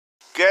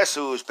Guess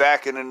who is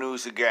back in the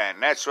news again?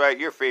 That's right,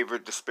 your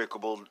favorite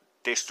despicable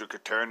district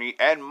attorney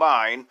and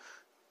mine,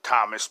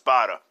 Thomas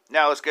Spada.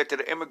 Now let's get to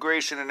the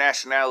Immigration and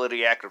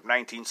Nationality Act of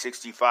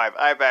 1965.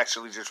 I've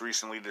actually just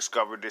recently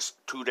discovered this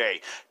today.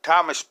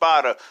 Thomas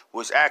Spada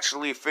was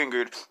actually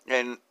fingered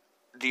in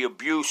the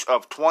abuse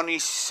of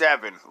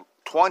 27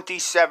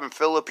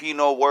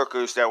 Filipino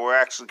workers that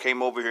actually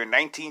came over here in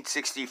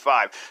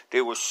 1965. They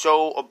were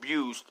so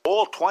abused.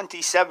 All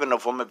 27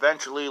 of them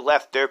eventually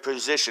left their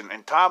position,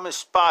 and Thomas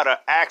Spada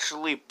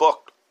actually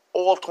booked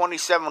all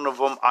 27 of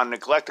them on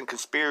neglect and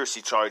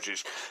conspiracy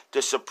charges.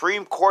 The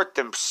Supreme Court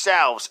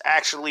themselves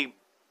actually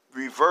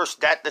reversed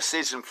that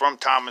decision from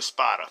Thomas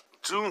Spada.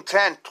 June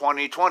 10,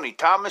 2020,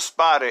 Thomas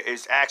Spada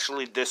is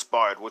actually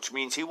disbarred, which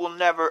means he will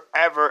never,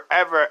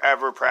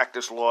 ever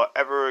practice law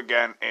ever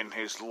again in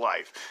his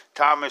life.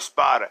 Thomas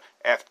Spada,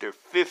 after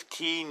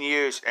 15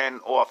 years in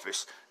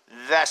office.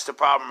 That's the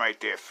problem right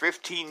there.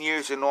 15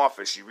 years in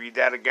office. You read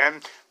that again?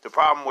 The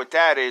problem with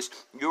that is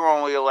you're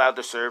only allowed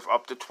to serve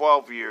up to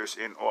 12 years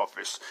in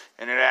office.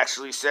 And it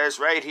actually says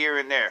right here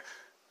and there,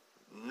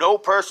 no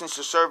person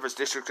should serve as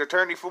district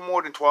attorney for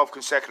more than 12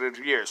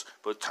 consecutive years.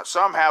 But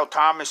somehow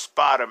Thomas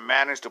Spada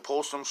managed to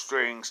pull some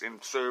strings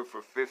and serve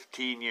for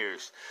 15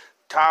 years.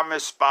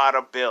 Thomas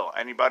Spada bill.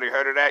 Anybody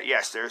heard of that?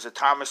 Yes, there's a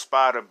Thomas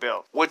Spada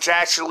bill, which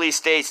actually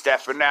states that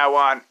from now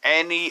on,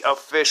 any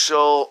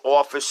official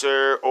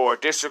officer or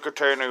district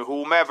attorney,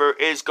 whomever,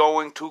 is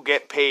going to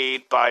get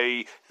paid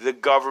by the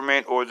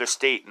government or the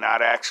state,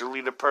 not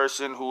actually the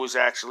person who is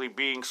actually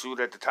being sued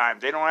at the time.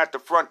 They don't have to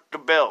front the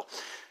bill.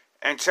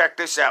 And check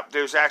this out.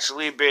 There's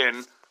actually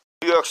been...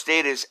 New York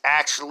State is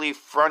actually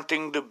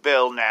fronting the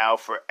bill now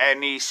for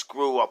any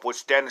screw-up,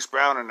 which Dennis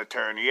Brown, an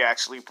attorney,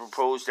 actually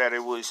proposed that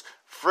it was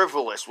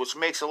frivolous, which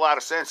makes a lot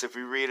of sense if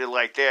you read it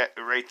like that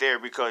right there,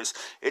 because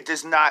it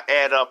does not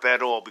add up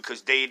at all,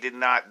 because they did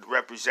not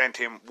represent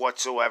him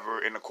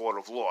whatsoever in a court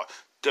of law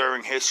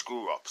during his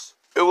screw-ups.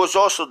 It was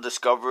also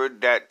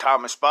discovered that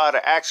Thomas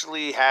Spada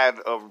actually had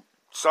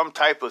some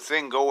type of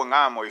thing going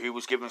on where he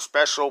was giving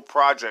special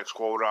projects,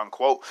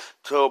 quote-unquote,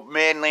 to a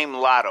man named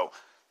Lato.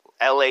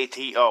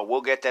 Lato.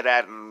 We'll get to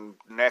that in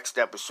the next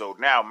episode.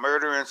 Now,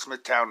 murder in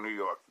Smithtown, New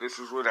York. This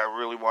is what I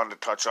really wanted to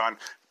touch on.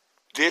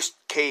 This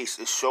case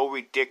is so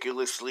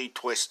ridiculously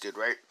twisted,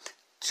 right?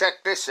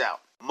 Check this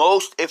out.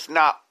 Most, if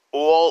not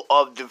all,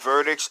 of the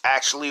verdicts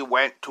actually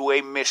went to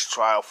a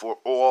mistrial for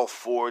all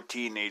 4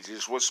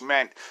 teenagers, which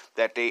meant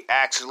that they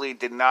actually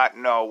did not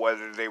know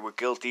whether they were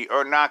guilty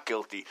or not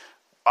guilty.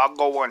 I'll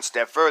go one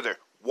step further.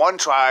 One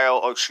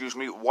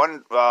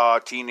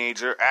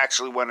teenager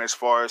actually went as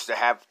far as to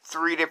have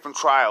 3 different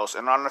trials,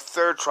 and on the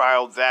 3rd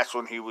trial, that's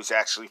when he was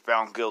actually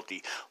found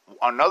guilty.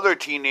 Another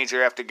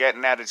teenager, after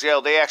getting out of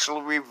jail, they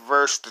actually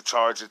reversed the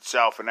charge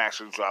itself and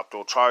actually dropped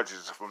all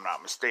charges, if I'm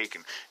not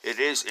mistaken. It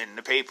is in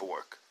the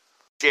paperwork.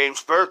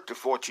 James Burke, the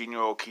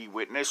 14-year-old key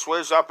witness,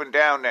 swears up and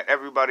down that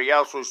everybody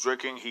else was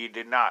drinking, he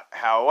did not.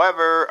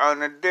 However,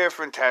 on a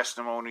different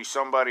testimony,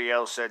 somebody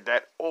else said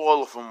that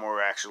all of them were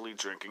actually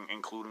drinking,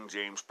 including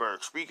James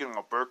Burke. Speaking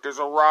of Burke, there's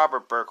a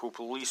Robert Burke who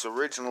police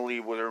originally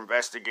were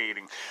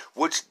investigating,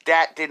 which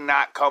that did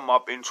not come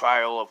up in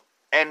trial of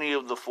any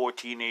of the 4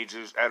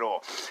 teenagers at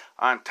all.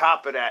 On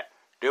top of that,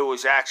 there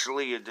was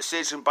actually a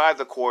decision by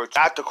the court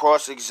not to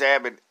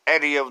cross-examine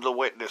any of the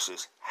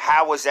witnesses.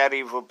 How was that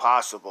even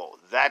possible?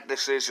 That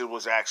decision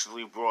was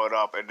actually brought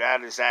up, and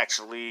that is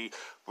actually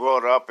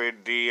brought up in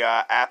the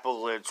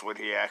appellants when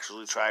he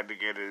actually tried to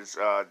get his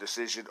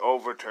decision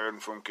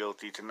overturned from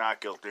guilty to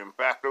not guilty. In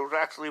fact, it was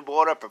actually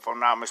brought up, if I'm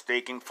not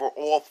mistaken, for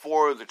all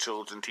 4 of the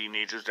children,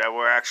 teenagers that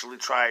were actually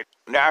tried.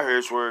 Now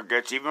here's where it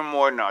gets even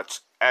more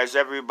nuts. As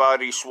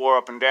everybody swore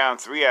up and down,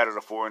 3 out of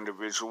the 4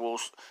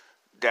 individuals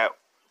that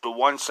the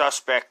one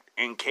suspect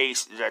in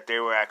case that they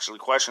were actually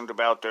questioned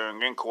about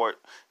during in court,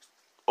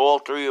 all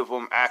 3 of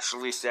them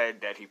actually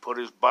said that he put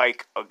his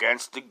bike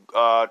against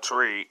the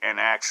tree and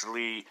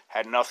actually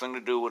had nothing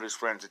to do with his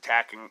friends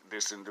attacking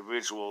this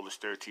individual, this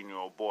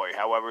 13-year-old boy.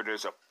 However,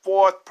 there's a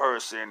 4th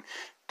person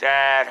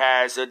that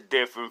has a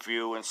different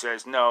view and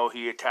says, no,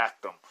 he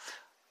attacked them.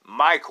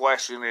 My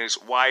question is,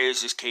 why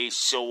is this case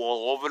so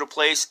all over the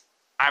place?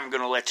 I'm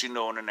going to let you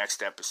know in the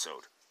next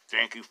episode.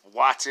 Thank you for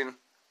watching.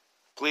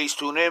 Please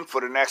tune in for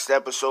the next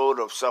episode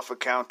of Suffolk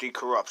County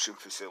Corruption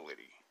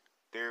Facility.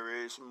 There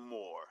is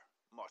more,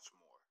 much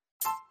more.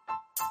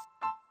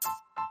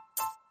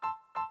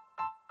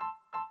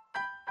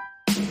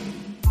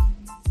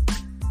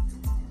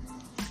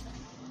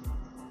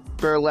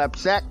 Burlap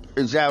Sack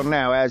is out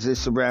now, as is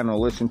Soprano.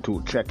 Listen to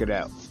it. Check it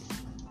out.